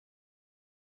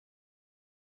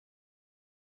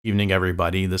Evening,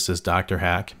 everybody. This is Dr.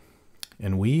 Hack,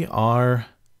 and we are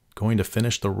going to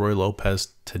finish the Ruy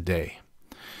Lopez today.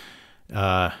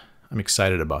 I'm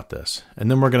excited about this. And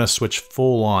then we're going to switch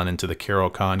full on into the Carol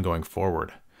Khan going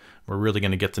forward. We're really going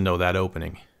to get to know that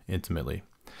opening intimately.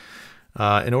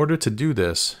 In order to do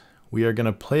this, we are going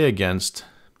to play against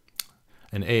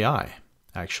an AI,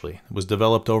 actually. It was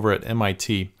developed over at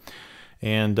MIT.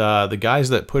 And the guys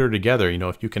that put her together,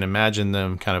 if you can imagine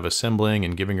them kind of assembling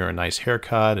and giving her a nice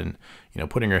haircut and,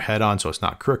 putting her head on so it's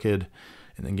not crooked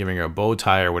and then giving her a bow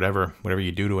tie or whatever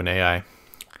you do to an AI.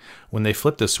 When they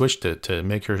flipped the switch to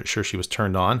make sure she was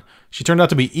turned on, she turned out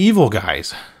to be evil,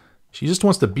 guys. She just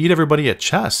wants to beat everybody at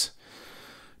chess.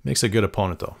 Makes a good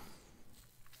opponent, though.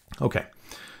 Okay,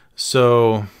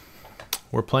 so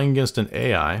we're playing against an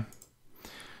AI,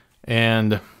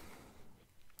 and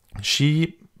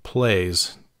she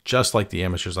plays just like the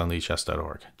amateurs on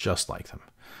leadchess.org, just like them.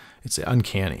 It's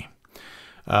uncanny.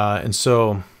 And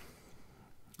so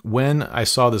when I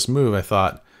saw this move, I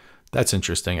thought, that's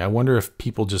interesting. I wonder if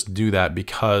people just do that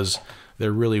because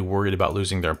they're really worried about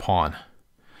losing their pawn.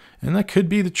 And that could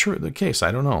be the case.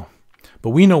 I don't know.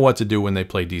 But we know what to do when they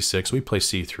play d6. We play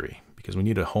c3 because we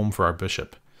need a home for our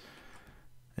bishop.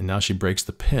 And now she breaks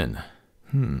the pin.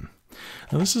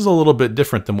 Now this is a little bit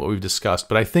different than what we've discussed,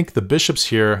 but I think the bishops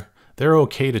here, they're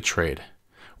okay to trade.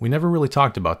 We never really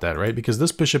talked about that, right? Because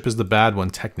this bishop is the bad one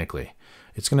technically.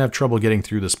 It's going to have trouble getting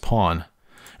through this pawn,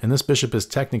 and this bishop is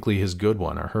technically his good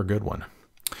one or her good one.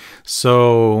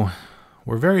 So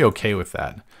we're very okay with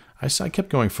that. I kept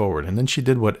going forward, and then she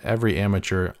did what every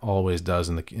amateur always does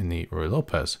in the Ruy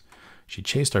Lopez. She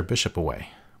chased our bishop away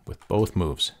with both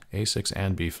moves, a6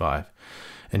 and b5.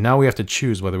 And now we have to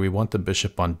choose whether we want the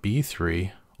bishop on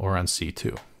b3 or on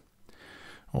c2.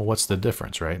 Well, what's the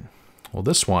difference, right? Well,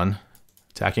 this one,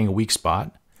 attacking a weak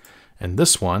spot, and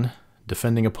this one,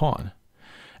 defending a pawn.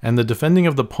 And the defending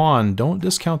of the pawn, don't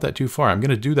discount that too far. I'm going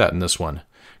to do that in this one,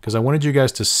 because I wanted you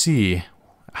guys to see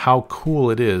how cool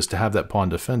it is to have that pawn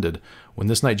defended. When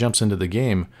this knight jumps into the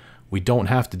game, we don't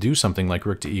have to do something like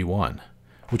rook to e1,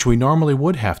 which we normally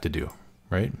would have to do,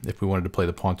 right? If we wanted to play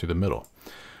the pawn through the middle.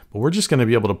 But we're just going to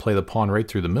be able to play the pawn right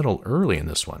through the middle early in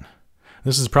this one.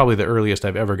 This is probably the earliest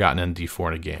I've ever gotten in d4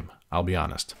 in a game, I'll be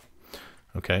honest.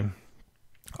 Okay.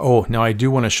 Oh, now I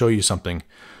do want to show you something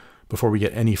before we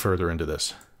get any further into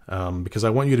this, because I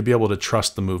want you to be able to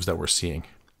trust the moves that we're seeing.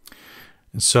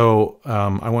 And so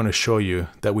I want to show you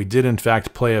that we did in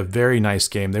fact play a very nice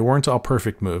game. They weren't all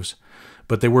perfect moves,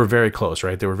 but they were very close,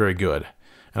 right? They were very good.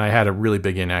 And I had a really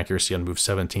big inaccuracy on move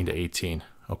 17 to 18,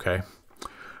 okay?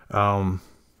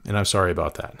 And I'm sorry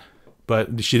about that.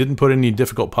 But she didn't put any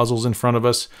difficult puzzles in front of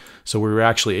us, so we were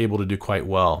actually able to do quite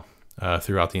well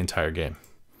throughout the entire game.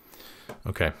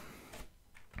 Okay.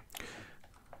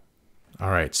 All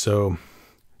right, so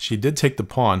she did take the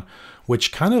pawn,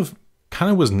 which kind of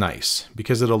was nice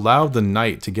because it allowed the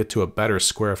knight to get to a better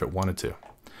square if it wanted to,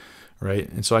 right?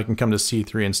 And so I can come to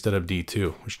c3 instead of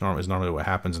d2, which is normally what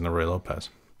happens in the Ruy Lopez.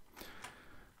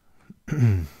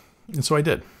 And so I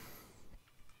did.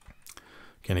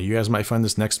 Okay, now you guys might find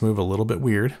this next move a little bit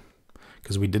weird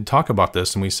because we did talk about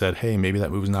this and we said, hey, maybe that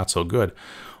move's not so good.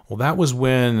 Well, that was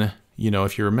when,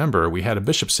 if you remember, we had a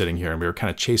bishop sitting here and we were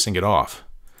kind of chasing it off.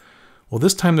 Well,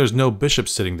 this time there's no bishop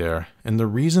sitting there, and the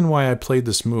reason why I played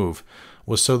this move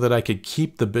was so that I could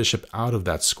keep the bishop out of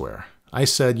that square. I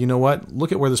said, you know what,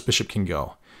 look at where this bishop can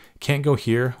go. Can't go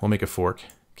here, we'll make a fork.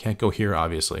 Can't go here,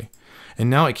 obviously. And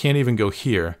now it can't even go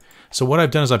here. So what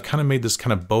I've done is I've kind of made this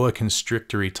kind of boa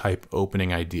constrictory type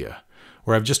opening idea,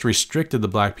 where I've just restricted the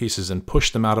black pieces and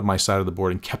pushed them out of my side of the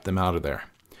board and kept them out of there.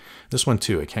 This one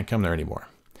too, it can't come there anymore.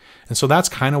 And so that's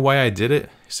kind of why I did it.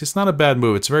 See, it's not a bad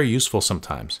move, it's very useful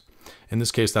sometimes. In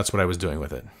this case, that's what I was doing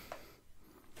with it.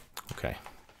 Okay.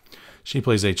 She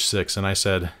plays h6, and I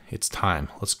said, it's time.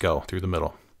 Let's go through the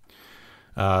middle.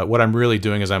 What I'm really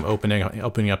doing is I'm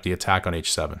opening up the attack on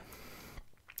h7.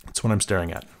 That's what I'm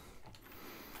staring at.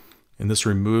 And this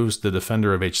removes the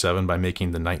defender of h7 by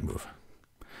making the knight move.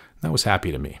 That was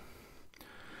happy to me.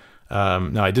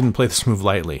 Now, I didn't play this move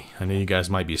lightly. I know you guys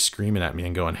might be screaming at me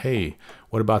and going, hey,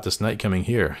 what about this knight coming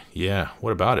here? Yeah,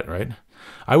 what about it, right?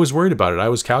 I was worried about it. I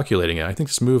was calculating it. I think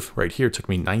this move right here took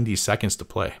me 90 seconds to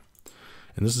play.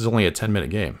 And this is only a 10-minute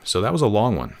game. So that was a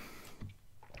long one.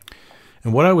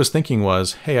 And what I was thinking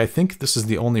was, hey, I think this is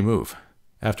the only move.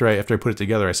 After I put it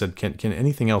together, I said, can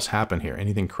anything else happen here?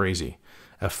 Anything crazy?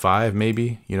 F5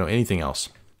 maybe? Anything else?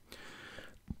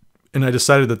 And I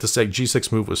decided that this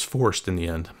g6 move was forced in the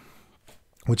end,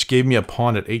 which gave me a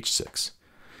pawn at h6,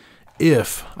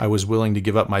 if I was willing to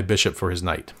give up my bishop for his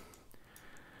knight.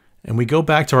 And we go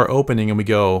back to our opening and we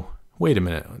go, Wait a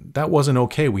minute, that wasn't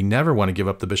okay. We never want to give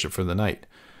up the bishop for the knight.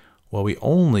 Well, we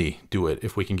only do it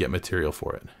if we can get material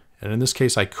for it. And in this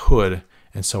case, I could,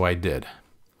 and so I did.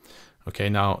 Okay,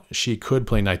 now she could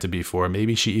play knight to b4.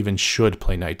 Maybe she even should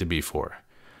play knight to b4.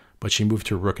 But she moved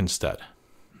her rook instead.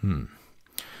 And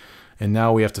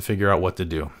now we have to figure out what to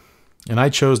do. And I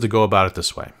chose to go about it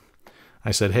this way.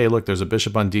 I said, hey, look, there's a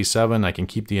bishop on d7. I can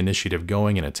keep the initiative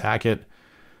going and attack it.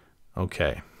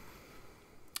 Okay.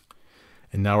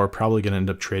 And now we're probably going to end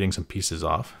up trading some pieces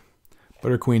off. But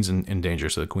her queen's in danger,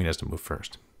 so the queen has to move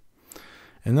first.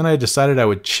 And then I decided I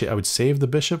would save the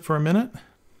bishop for a minute.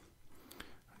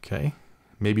 Okay.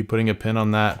 Maybe putting a pin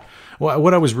on that. Well,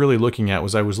 what I was really looking at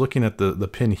was I was looking at the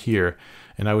pin here,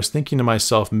 and I was thinking to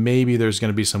myself, maybe there's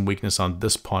going to be some weakness on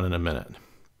this pawn in a minute.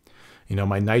 You know,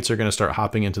 my knights are going to start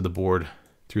hopping into the board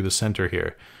through the center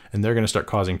here, and they're going to start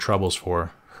causing troubles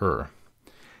for her.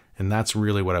 And that's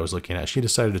really what I was looking at. She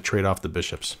decided to trade off the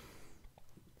bishops.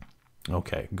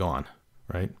 Okay, gone,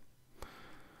 right?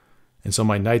 And so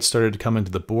my knight started to come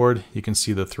into the board. You can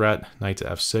see the threat, knight to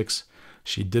f6.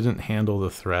 She didn't handle the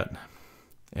threat,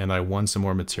 and I won some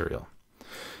more material.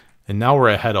 And now we're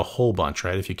ahead a whole bunch,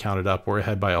 right? If you count it up, we're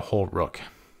ahead by a whole rook.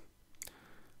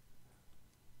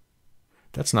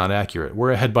 That's not accurate.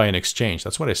 We're ahead by an exchange.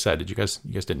 That's what I said. You guys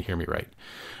didn't hear me right.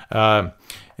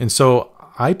 And so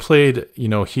I played, you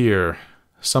know, here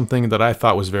something that I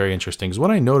thought was very interesting. Because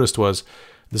what I noticed was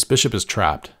this bishop is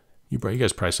trapped. You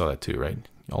guys probably saw that too, right?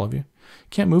 All of you?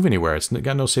 Can't move anywhere. It's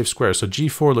got no safe square. So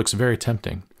g4 looks very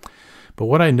tempting. But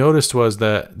what I noticed was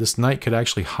that this knight could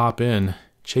actually hop in,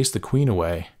 chase the queen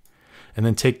away, and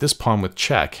then take this pawn with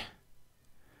check.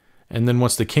 And then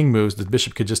once the king moves, the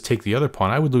bishop could just take the other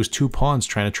pawn. I would lose 2 pawns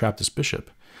trying to trap this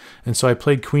bishop. And so I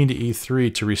played queen to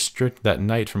e3 to restrict that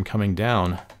knight from coming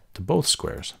down to both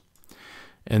squares.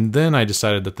 And then I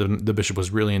decided that the bishop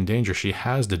was really in danger. She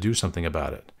has to do something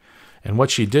about it. And what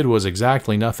she did was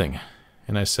exactly nothing.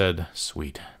 And I said,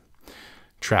 sweet.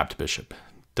 Trapped bishop.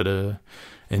 Ta-da.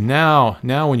 And now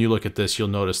when you look at this, you'll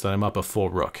notice that I'm up a full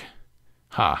rook.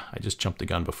 Ha, I just jumped the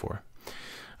gun before.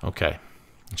 Okay.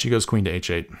 She goes queen to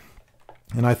h8.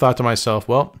 And I thought to myself,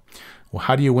 well,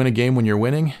 how do you win a game when you're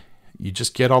winning? You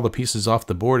just get all the pieces off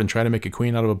the board and try to make a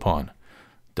queen out of a pawn.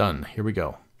 Done. Here we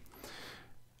go.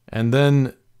 And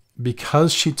then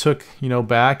because she took, you know,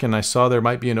 back and I saw there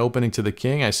might be an opening to the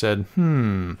king, I said,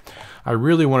 I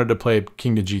really wanted to play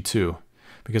king to g2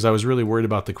 because I was really worried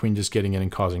about the queen just getting in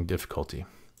and causing difficulty.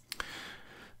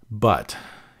 But,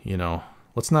 you know,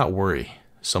 let's not worry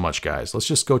so much, guys. Let's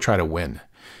just go try to win.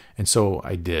 And so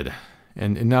I did.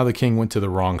 And now the king went to the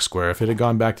wrong square. If it had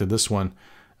gone back to this one,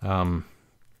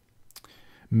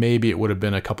 maybe it would have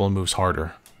been a couple of moves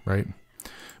harder, right?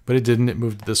 But it didn't. It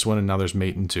moved to this one, and now there's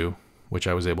mate in 2, which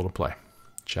I was able to play.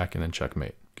 Check and then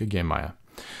checkmate. Good game, Maia.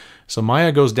 So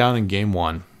Maia goes down in game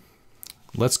 1.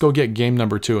 Let's go get game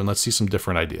number 2, and let's see some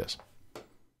different ideas.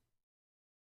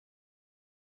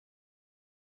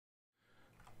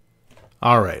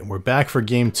 All right, we're back for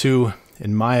game 2.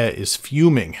 And Maia is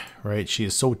fuming, right? She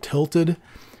is so tilted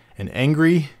and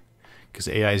angry because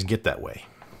AIs get that way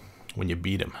when you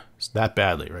beat them. It's that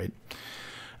badly, right?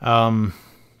 And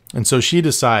so she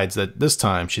decides that this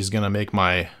time she's going to make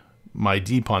my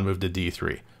D pawn move to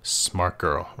D3. Smart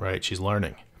girl, right? She's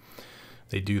learning.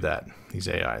 They do that, these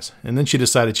AIs. And then she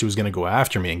decided she was going to go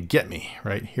after me and get me,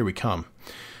 right? Here we come.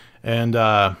 And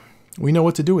we know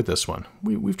what to do with this one.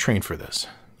 We've trained for this,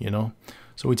 you know?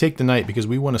 So we take the knight because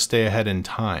we want to stay ahead in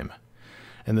time.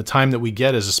 And the time that we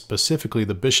get is specifically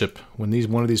the bishop. When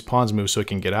one of these pawns moves so it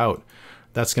can get out,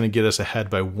 that's going to get us ahead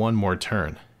by 1 more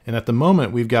turn. And at the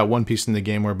moment, we've got 1 piece in the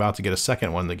game. We're about to get a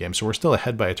second one in the game. So we're still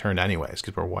ahead by a turn anyways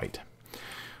because we're white.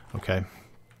 Okay.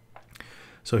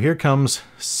 So here comes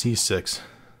c6. It's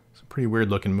a pretty weird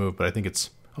looking move, but I think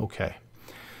it's okay.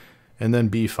 And then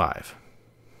b5.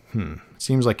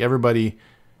 Seems like everybody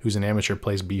who's an amateur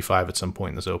plays b5 at some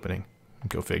point in this opening.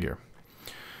 Go figure.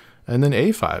 And then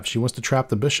a5. She wants to trap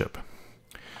the bishop.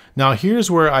 Now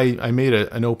here's where I made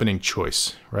an opening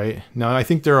choice, right? Now I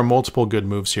think there are multiple good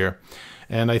moves here.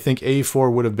 And I think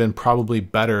a4 would have been probably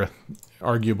better,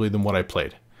 arguably, than what I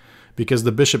played. Because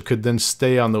the bishop could then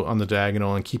stay on the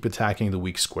diagonal and keep attacking the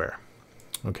weak square.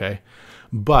 Okay?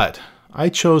 But I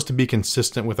chose to be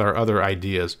consistent with our other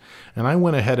ideas. And I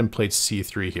went ahead and played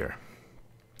c3 here.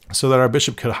 So that our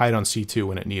bishop could hide on c2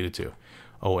 when it needed to.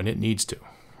 Oh, and it needs to,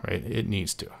 right? It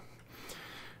needs to.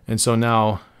 And so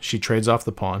now she trades off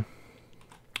the pawn.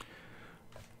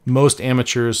 Most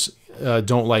amateurs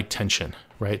don't like tension,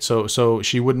 right? So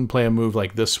she wouldn't play a move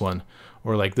like this one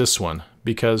or like this one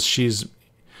because she's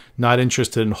not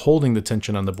interested in holding the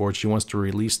tension on the board. She wants to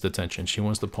release the tension. She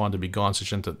wants the pawn to be gone so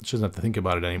she doesn't have to think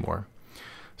about it anymore.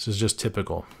 This is just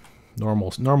typical,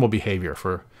 normal behavior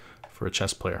for a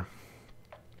chess player.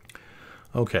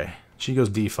 Okay, she goes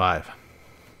d5.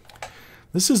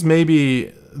 This is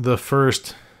maybe the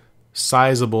first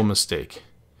sizable mistake.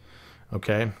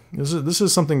 Okay, this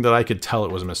is something that I could tell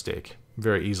it was a mistake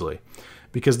very easily,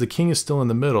 because the king is still in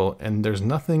the middle and there's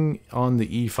nothing on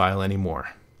the e file anymore.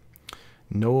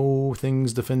 No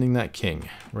things defending that king,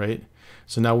 right?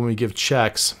 So now when we give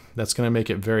checks, that's going to make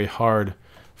it very hard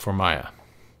for Maia.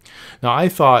 Now I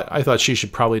thought she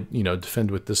should probably, you know,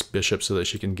 defend with this bishop so that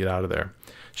she can get out of there.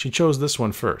 She chose this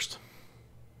one first.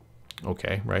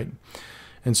 Okay, right?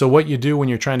 And so what you do when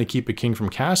you're trying to keep a king from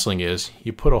castling is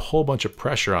you put a whole bunch of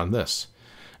pressure on this.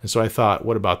 And so I thought,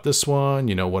 what about this one?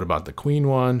 You know, what about the queen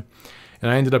one? And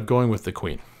I ended up going with the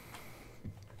queen.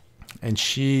 And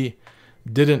she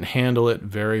didn't handle it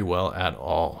very well at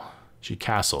all. She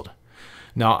castled.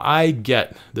 Now I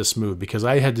get this move because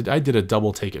I did a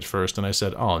double take at first, and I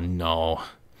said, oh no.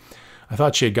 I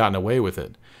thought she had gotten away with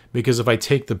it, because if I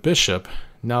take the bishop,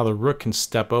 now the rook can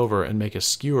step over and make a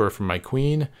skewer from my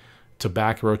queen to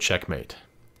back row checkmate.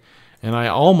 And I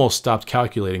almost stopped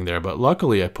calculating there, but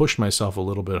luckily I pushed myself a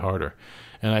little bit harder.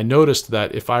 And I noticed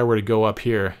that if I were to go up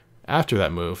here after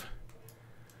that move,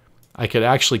 I could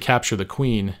actually capture the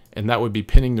queen, and that would be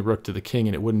pinning the rook to the king,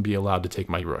 and it wouldn't be allowed to take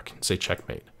my rook and say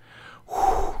checkmate.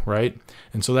 Whew, right?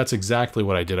 And so that's exactly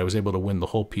what I did. I was able to win the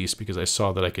whole piece because I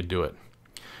saw that I could do it,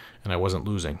 and I wasn't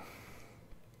losing.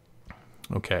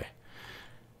 Okay.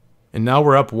 And now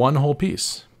we're up one whole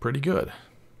piece. Pretty good.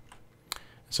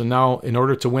 So now, in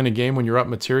order to win a game when you're up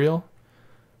material,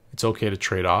 it's okay to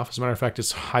trade off. As a matter of fact,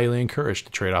 it's highly encouraged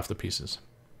to trade off the pieces.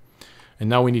 And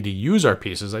now we need to use our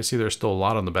pieces. I see there's still a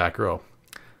lot on the back row.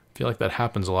 I feel like that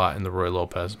happens a lot in the Ruy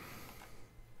Lopez.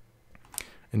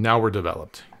 And now we're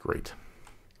developed. Great.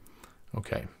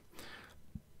 Okay.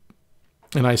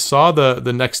 And I saw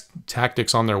the next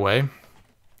tactics on their way,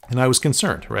 and I was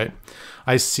concerned, right?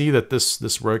 I see that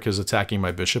this rook is attacking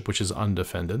my bishop, which is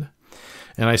undefended.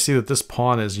 And I see that this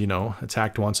pawn is, you know,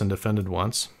 attacked once and defended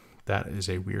once. That is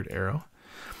a weird arrow.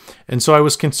 And so I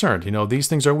was concerned, you know, these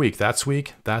things are weak. That's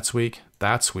weak, that's weak,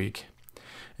 that's weak.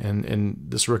 And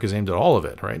this rook is aimed at all of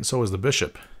it, right? And so is the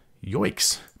bishop.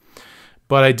 Yoicks.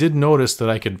 But I did notice that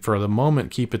I could, for the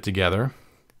moment, keep it together.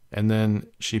 And then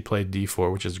she played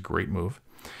d4, which is a great move.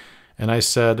 And I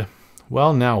said,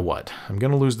 well, now what? I'm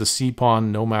going to lose the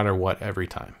c-pawn no matter what every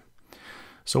time.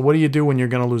 So what do you do when you're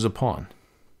going to lose a pawn?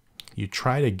 You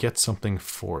try to get something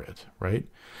for it, right?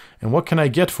 And what can I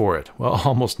get for it? Well,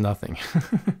 almost nothing.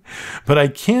 But I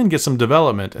can get some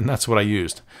development, and that's what I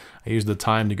used. I used the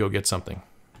time to go get something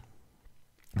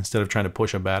instead of trying to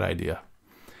push a bad idea.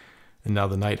 And now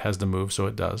the knight has the move, so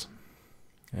it does.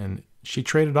 And she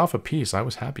traded off a piece. I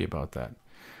was happy about that.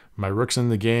 My rook's in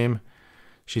the game.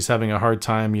 She's having a hard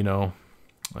time, you know,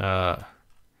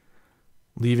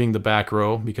 leaving the back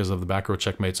row because of the back row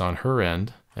checkmates on her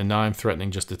end. And now I'm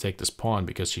threatening just to take this pawn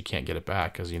because she can't get it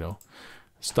back because, you know,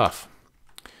 stuff.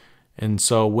 And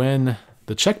so when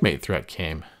the checkmate threat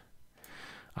came,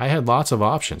 I had lots of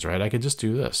options, right? I could just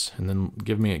do this and then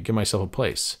give myself a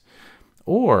place.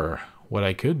 Or what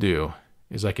I could do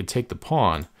is I could take the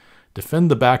pawn, defend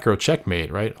the back row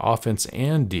checkmate, right? Offense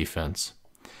and defense.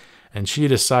 And she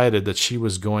decided that she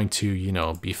was going to, you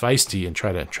know, be feisty and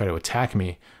try to attack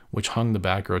me, which hung the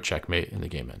back row checkmate, and the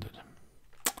game ended.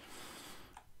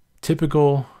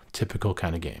 Typical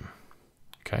kind of game.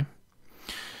 Okay.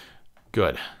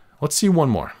 Good. Let's see one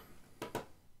more.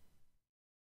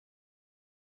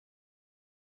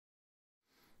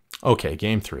 Okay,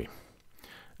 game 3.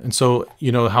 And so,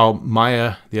 you know how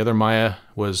Maia, the other Maia,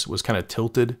 was kind of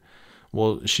tilted?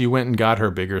 Well, she went and got her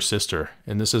bigger sister,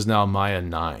 and this is now Maia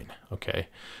 9, okay?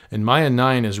 And Maia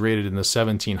 9 is rated in the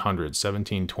 1700s,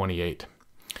 1728.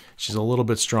 She's a little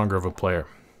bit stronger of a player,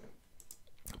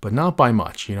 but not by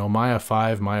much. You know, Maia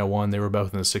 5, Maia 1, they were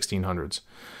both in the 1600s.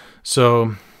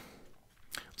 So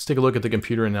let's take a look at the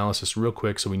computer analysis real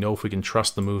quick so we know if we can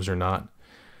trust the moves or not.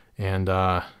 And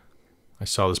I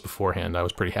saw this beforehand. I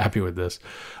was pretty happy with this.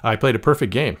 I played a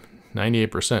perfect game,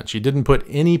 98%. She didn't put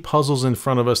any puzzles in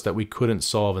front of us that we couldn't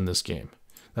solve in this game.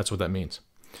 That's what that means.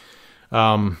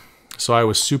 So I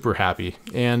was super happy.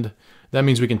 And that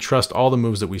means we can trust all the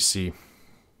moves that we see.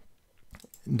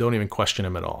 Don't even question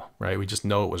them at all, right? We just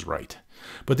know it was right.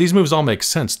 But these moves all make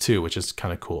sense too, which is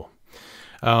kind of cool.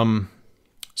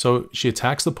 So she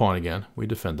attacks the pawn again. We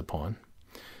defend the pawn.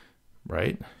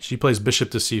 right? She plays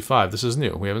bishop to c5. This is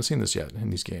new. We haven't seen this yet in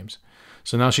these games.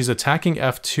 So now she's attacking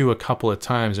f2 a couple of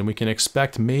times, and we can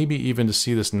expect maybe even to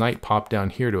see this knight pop down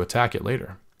here to attack it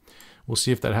later. We'll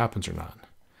see if that happens or not.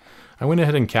 I went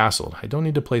ahead and castled. I don't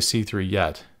need to play c3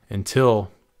 yet until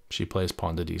she plays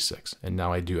pawn to d6. And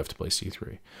now I do have to play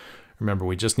c3. Remember,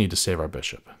 we just need to save our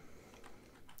bishop.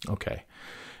 Okay.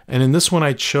 And in this one,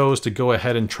 I chose to go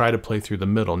ahead and try to play through the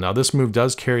middle. Now, this move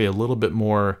does carry a little bit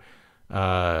more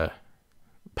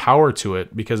power to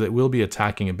it because it will be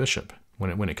attacking a bishop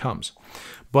when it comes.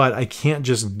 But I can't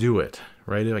just do it,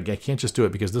 right? I can't just do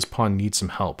it because this pawn needs some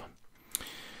help.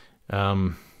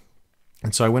 And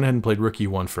so I went ahead and played rook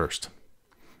e1 first.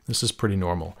 This is pretty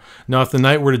normal. Now, if the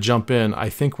knight were to jump in, I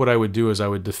think what I would do is I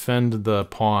would defend the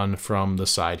pawn from the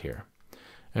side here.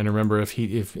 And remember,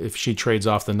 if she trades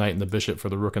off the knight and the bishop for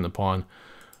the rook and the pawn,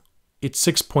 it's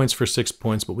 6 points for 6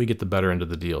 points, but we get the better end of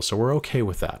the deal. So we're okay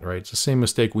with that, right? It's the same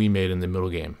mistake we made in the middle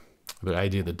game, the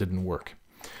idea that didn't work.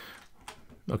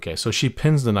 Okay, so she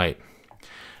pins the knight.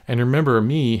 And remember,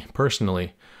 me,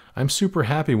 personally, I'm super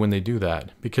happy when they do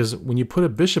that, because when you put a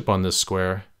bishop on this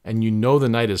square and you know the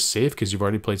knight is safe because you've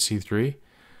already played c3,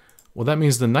 well, that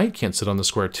means the knight can't sit on the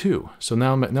square too. So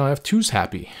now f2's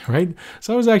happy, right?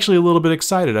 So I was actually a little bit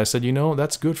excited. I said, you know,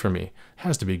 that's good for me. It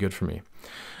has to be good for me.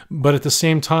 But at the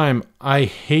same time, I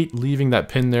hate leaving that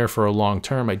pin there for a long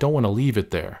term. I don't want to leave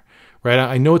it there, right?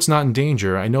 I know it's not in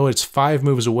danger. I know it's 5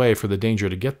 moves away for the danger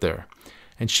to get there.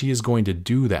 And she is going to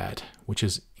do that, which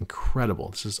is incredible.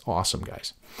 This is awesome,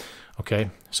 guys. Okay,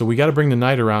 so we got to bring the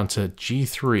knight around to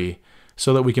g3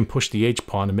 so that we can push the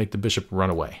h-pawn and make the bishop run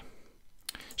away.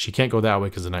 She can't go that way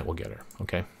because the knight will get her,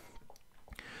 okay?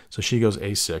 So she goes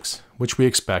a6, which we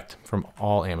expect from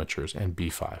all amateurs, and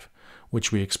b5,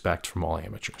 which we expect from all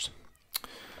amateurs.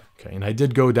 Okay, and I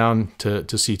did go down to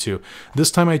c2.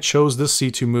 This time I chose this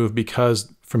c2 move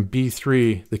because from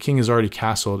b3, the king is already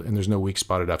castled and there's no weak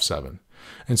spot at f7.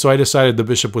 And so I decided the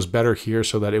bishop was better here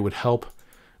so that it would help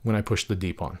when I pushed the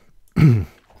d pawn.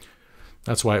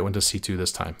 That's why it went to c2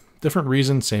 this time. Different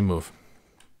reason, same move.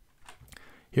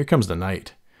 Here comes the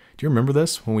knight. Do you remember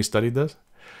this when we studied this?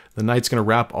 The knight's going to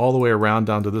wrap all the way around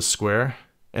down to this square,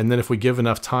 and then if we give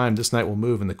enough time, this knight will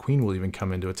move and the queen will even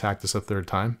come in to attack this a third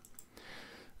time. I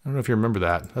don't know if you remember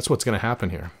that. That's what's going to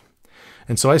happen here.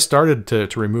 And so I started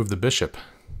to remove the bishop,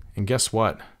 and guess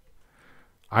what?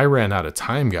 I ran out of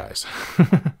time, guys.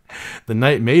 The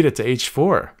knight made it to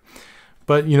h4.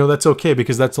 But, you know, that's okay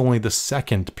because that's only the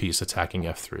second piece attacking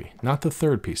f3, not the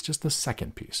third piece, just the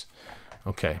second piece.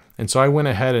 Okay, and so I went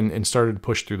ahead and started to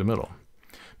push through the middle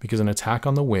because an attack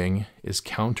on the wing is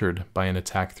countered by an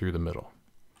attack through the middle.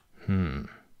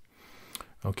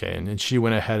 Okay, and she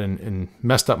went ahead and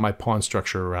messed up my pawn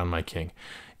structure around my king.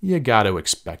 You got to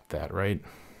expect that, right?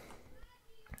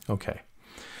 Okay,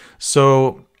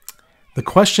 so the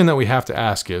question that we have to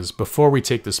ask is, before we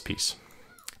take this piece,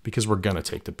 because we're going to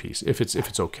take the piece, if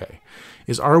it's okay,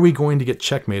 is are we going to get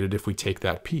checkmated if we take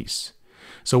that piece?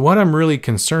 So what I'm really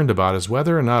concerned about is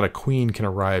whether or not a queen can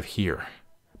arrive here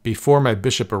before my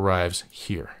bishop arrives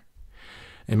here.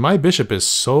 And my bishop is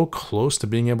so close to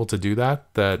being able to do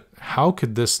that, that how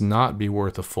could this not be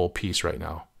worth a full piece right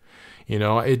now? You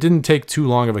know, it didn't take too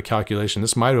long of a calculation.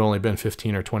 This might have only been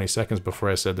 15 or 20 seconds before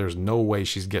I said, there's no way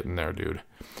she's getting there, dude.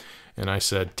 And I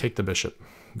said, take the bishop,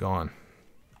 gone.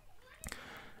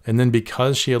 And then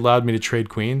because she allowed me to trade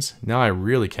queens, now I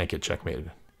really can't get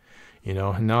checkmated. You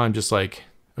know, and now I'm just like,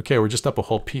 okay, we're just up a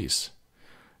whole piece.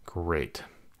 Great.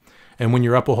 And when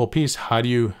you're up a whole piece, how do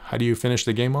you finish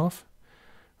the game off?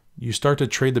 You start to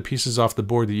trade the pieces off the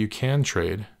board that you can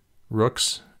trade.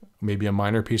 Rooks, maybe a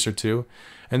minor piece or two.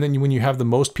 And then when you have the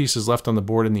most pieces left on the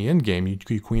board in the end game,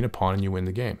 you queen a pawn and you win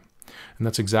the game. And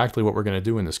that's exactly what we're going to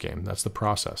do in this game. That's the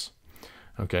process.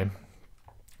 Okay.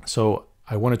 So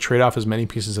I want to trade off as many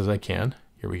pieces as I can.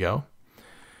 Here we go.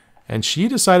 And she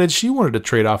decided she wanted to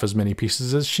trade off as many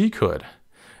pieces as she could,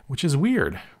 which is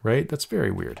weird, right? That's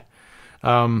very weird.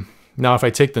 Now, if I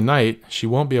take the knight, she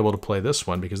won't be able to play this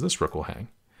one because this rook will hang,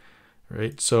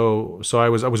 right? So I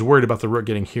was worried about the rook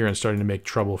getting here and starting to make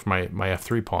trouble for my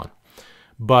f3 pawn.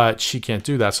 But she can't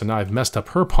do that, so now I've messed up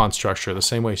her pawn structure the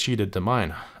same way she did to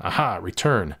mine. Aha,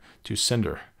 return to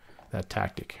sender, that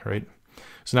tactic, right?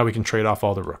 So now we can trade off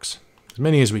all the rooks, as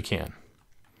many as we can.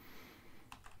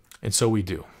 And so we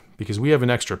do, because we have an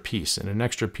extra piece, and an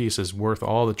extra piece is worth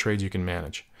all the trades you can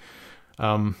manage.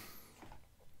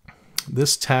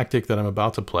 This tactic that I'm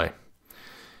about to play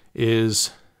is,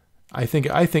 I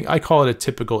call it a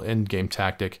typical endgame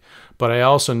tactic, but I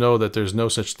also know that there's no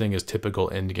such thing as typical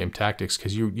endgame tactics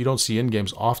because you don't see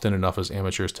endgames often enough as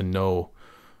amateurs to know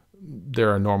there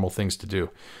are normal things to do.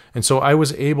 And so I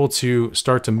was able to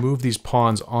start to move these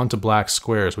pawns onto black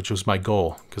squares, which was my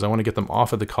goal, because I want to get them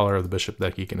off of the color of the bishop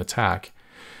that he can attack.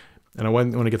 And I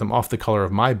want to get them off the color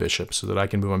of my bishop so that I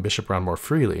can move my bishop around more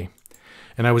freely.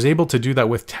 And I was able to do that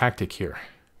with tactic here,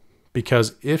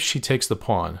 because if she takes the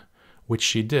pawn, which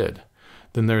she did,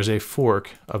 then there's a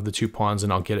fork of the 2 pawns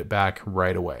and I'll get it back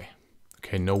right away.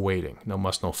 Okay, no waiting, no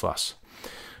muss, no fuss.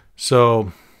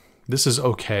 So this is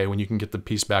okay when you can get the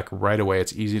piece back right away.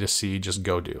 It's easy to see, just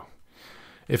go do.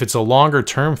 If it's a longer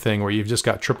term thing where you've just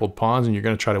got tripled pawns and you're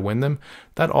going to try to win them,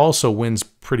 that also wins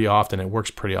pretty often. It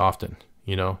works pretty often,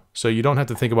 you know? So you don't have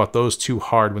to think about those too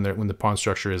hard when the pawn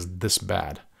structure is this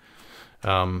bad.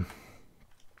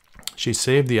 She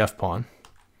saved the f-pawn.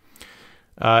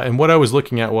 And what I was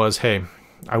looking at was, hey,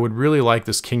 I would really like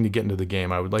this king to get into the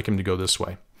game. I would like him to go this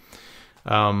way.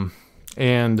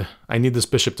 And I need this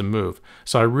bishop to move.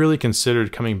 So I really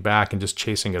considered coming back and just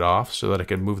chasing it off so that I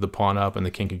could move the pawn up and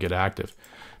the king could get active.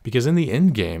 Because in the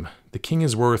end game, the king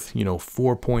is worth,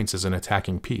 4 points as an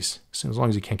attacking piece, as long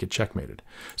as he can't get checkmated.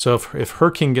 So if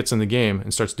her king gets in the game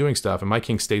and starts doing stuff and my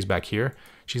king stays back here,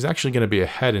 she's actually going to be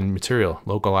ahead in material,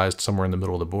 localized somewhere in the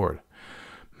middle of the board.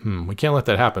 We can't let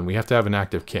that happen. We have to have an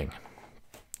active king.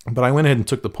 But I went ahead and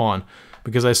took the pawn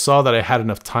because I saw that I had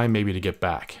enough time maybe to get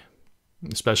back.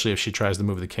 Especially if she tries to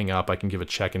move the king up, I can give a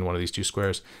check in one of these 2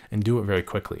 squares and do it very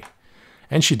quickly.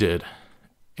 And she did,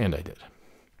 and I did.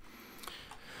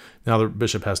 Now the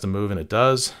bishop has to move, and it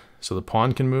does, so the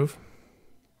pawn can move.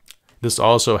 This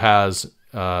also has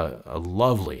a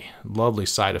lovely, lovely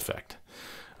side effect,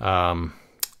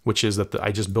 which is that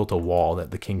I just built a wall that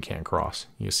the king can't cross.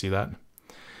 You see that?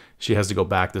 She has to go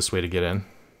back this way to get in.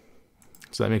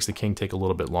 So that makes the king take a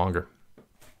little bit longer.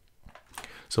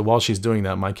 So while she's doing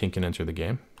that, my king can enter the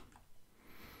game.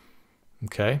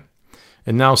 Okay.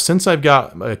 And now since I've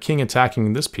got a king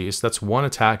attacking this piece, that's 1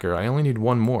 attacker. I only need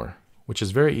 1 more, which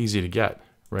is very easy to get,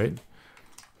 right?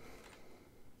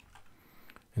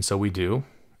 And so we do,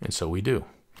 and so we do.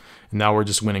 And now we're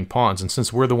just winning pawns. And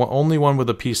since we're the only one with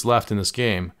a piece left in this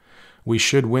game, we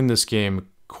should win this game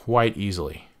quite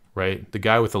easily, right? The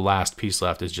guy with the last piece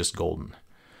left is just golden.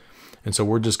 And so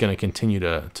we're just going to continue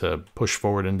to push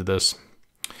forward into this.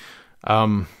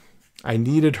 I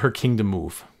needed her king to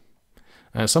move.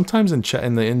 Sometimes in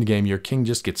the end game, your king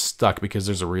just gets stuck because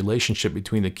there's a relationship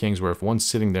between the kings where if one's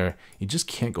sitting there, you just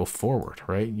can't go forward,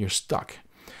 right? You're stuck.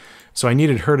 So I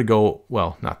needed her to go,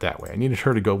 well, not that way. I needed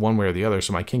her to go one way or the other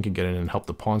so my king could get in and help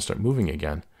the pawn start moving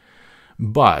again.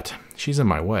 But she's in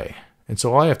my way. And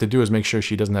so all I have to do is make sure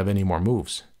she doesn't have any more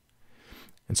moves.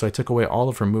 And so I took away all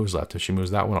of her moves left. If she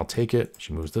moves that one, I'll take it. If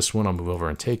she moves this one, I'll move over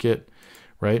and take it,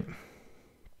 right?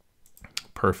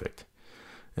 Perfect.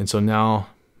 And so now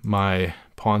my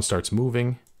pawn starts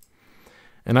moving.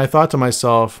 And I thought to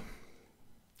myself,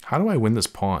 how do I win this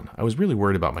pawn? I was really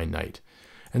worried about my knight.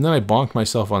 And then I bonked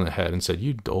myself on the head and said,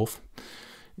 you dolph,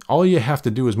 all you have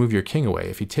to do is move your king away.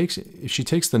 If she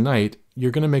takes the knight,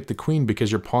 you're going to make the queen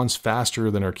because your pawn's faster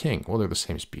than her king. Well, they're the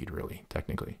same speed, really,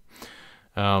 technically.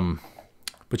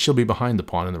 But she'll be behind the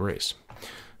pawn in the race.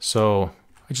 So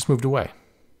I just moved away.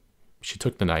 She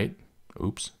took the knight.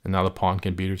 Oops. And now the pawn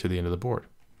can beat her to the end of the board.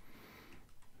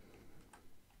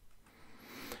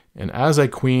 And as I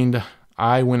queened,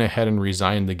 I went ahead and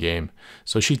resigned the game.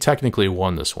 So she technically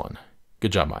won this one.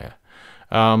 Good job, Maia.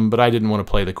 But I didn't want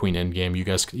to play the queen endgame.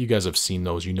 You guys have seen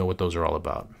those. You know what those are all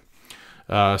about.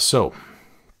 So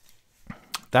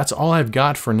that's all I've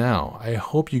got for now. I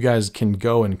hope you guys can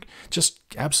go and just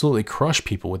absolutely crush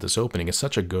people with this opening. It's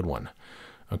such a good one.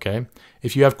 Okay?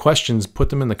 If you have questions, put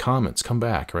them in the comments. Come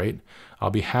back, right?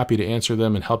 I'll be happy to answer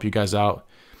them and help you guys out.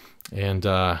 And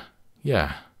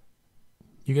yeah,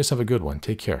 you guys have a good one.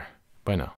 Take care. Bye now.